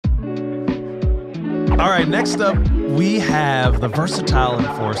All right, next up, we have the versatile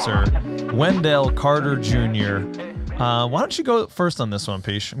enforcer, Wendell Carter Jr. Why don't you go first on this one,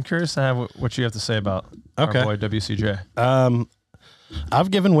 Pich? I'm curious to have what you have to say about our boy WCJ. I've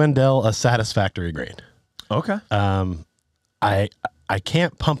given Wendell a satisfactory grade. Okay. I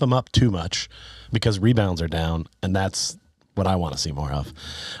can't pump him up too much because rebounds are down, and that's what I want to see more of.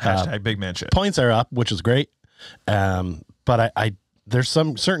 Hashtag big man shit. Points are up, which is great. But there's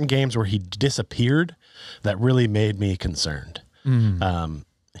some certain games where he disappeared that really made me concerned.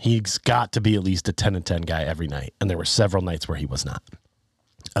 He's got to be at least a 10 and 10 guy every night, and there were several nights where he was not.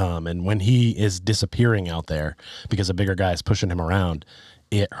 And when he is disappearing out there because a bigger guy is pushing him around,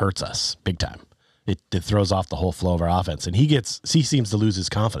 it hurts us big time. It throws off the whole flow of our offense, and he seems to lose his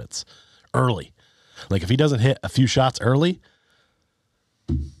confidence early. Like if he doesn't hit a few shots early,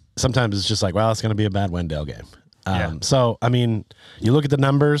 sometimes it's just like, well, it's going to be a bad Wendell game. So, I mean, you look at the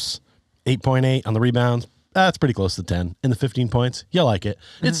numbers, 8.8 on the rebounds. That's pretty close to 10. In the 15 points, you like it.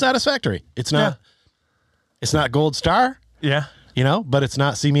 It's satisfactory. It's not it's not gold star. Yeah. You know, but it's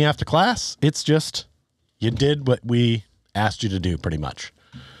not see me after class. It's just you did what we asked you to do pretty much.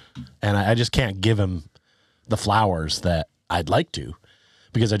 And I just can't give him the flowers that I'd like to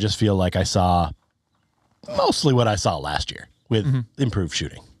because I just feel like I saw mostly what I saw last year with improved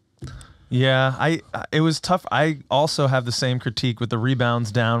shooting. Yeah, it was tough. I also have the same critique with the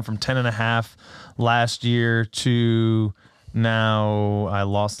rebounds down from 10.5 last year to now. I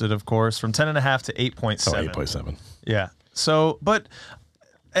lost it, of course, from 10.5 to 8.7. Oh, 8.7. Yeah. So,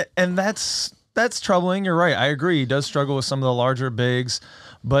 and that's troubling. You're right. I agree. He does struggle with some of the larger bigs.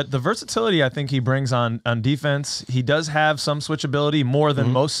 But the versatility I think he brings on defense, he does have some switchability more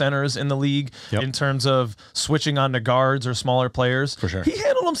than most centers in the league in terms of switching on to guards or smaller players. For sure. He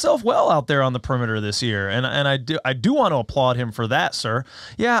handled himself well out there on the perimeter this year, and I do want to applaud him for that, sir.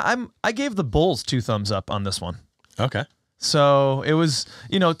 Yeah, I gave the Bulls 2 thumbs up on this one. Okay. So it was,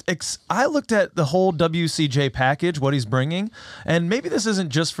 you know, I looked at the whole WCJ package, what he's bringing, and maybe this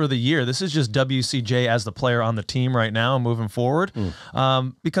isn't just for the year. This is just WCJ as the player on the team right now moving forward.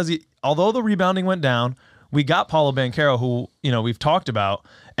 Because although the rebounding went down, we got Paolo Banchero, who, you know, we've talked about,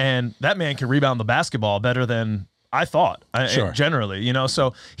 and that man can rebound the basketball better than I thought, generally, you know.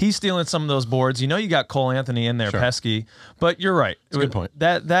 So he's stealing some of those boards. You know, you got Cole Anthony in there, pesky, but you're right. That's a good point.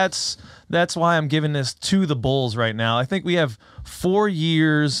 That's why I'm giving this to the Bulls right now. I think we have 4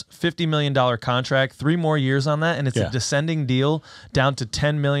 years, $50 million contract, 3 more years on that, and it's a descending deal down to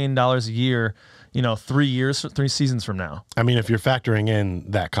 $10 million a year. You know, 3 seasons from now. I mean, if you're factoring in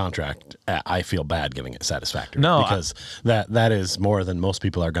that contract, I feel bad giving it satisfactory. No, because that is more than most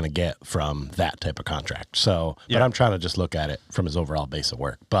people are going to get from that type of contract. So, but I'm trying to just look at it from his overall base of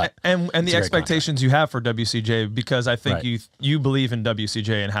work. But and the expectations you have for WCJ, because I think you believe in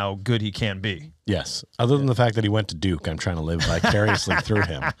WCJ and how good he can be. Yes. Other than the fact that he went to Duke, I'm trying to live vicariously through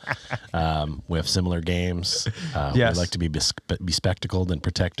him. We have similar games. We like to be bespectacled and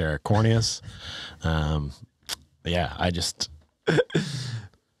protect our corneas. Yeah, I just...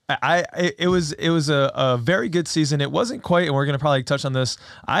 It was a very good season. It wasn't quite, and we're going to probably touch on this.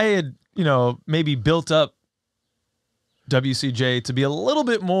 I had, you know, maybe built up WCJ to be a little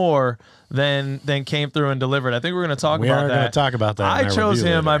bit more than came through and delivered. I think we're going to talk about that. We are going to talk about that. I chose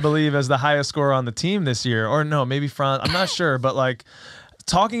him, I believe, as the highest scorer on the team this year. Or no, maybe Franz. I'm not sure. But like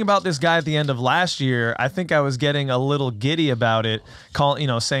talking about this guy at the end of last year, I think I was getting a little giddy about it,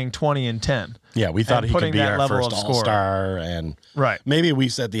 saying 20 and 10. Yeah, we thought he could be our first all-star. And maybe we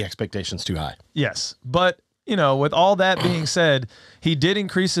set the expectations too high. Yes. But, you know, with all that being said, he did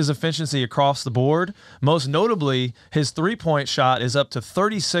increase his efficiency across the board. Most notably, his three-point shot is up to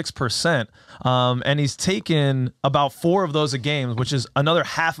 36%, and he's taken about 4 of those a game, which is another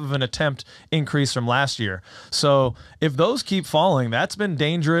half of an attempt increase from last year. So if those keep falling, that's been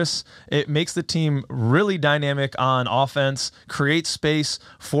dangerous. It makes the team really dynamic on offense, creates space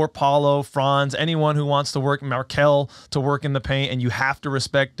for Paulo, Franz, anyone who wants to work, Markel to work in the paint, and you have to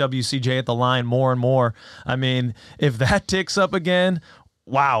respect WCJ at the line more and more. I mean, if that ticks up again,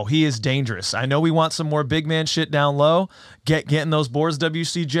 wow, he is dangerous. I know we want some more big man shit down low. Getting those boards,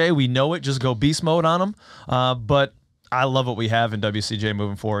 WCJ. We know it. Just go beast mode on them. But I love what we have in WCJ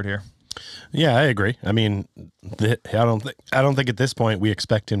moving forward here. Yeah, I agree. I mean, I don't think at this point we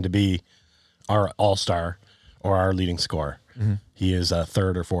expect him to be our all-star or our leading scorer. He is a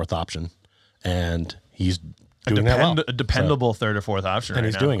 3rd or 4th option, and he's doing that well. A dependable 3rd or 4th option, and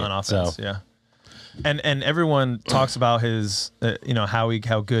right he's doing on it. offense. So. Yeah. And everyone talks about his,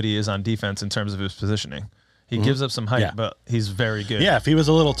 how good he is on defense in terms of his positioning. He gives up some height, but he's very good. Yeah, if he was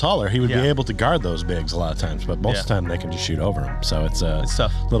a little taller, he would be Yeah. able to guard those bigs a lot of times. But most of the time, they can just shoot over him. So it's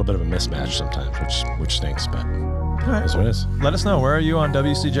tough. little bit of a mismatch sometimes, which stinks. But All right. that's what it is. Let us know. Where are you on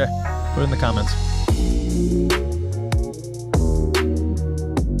WCJ? Put it in the comments.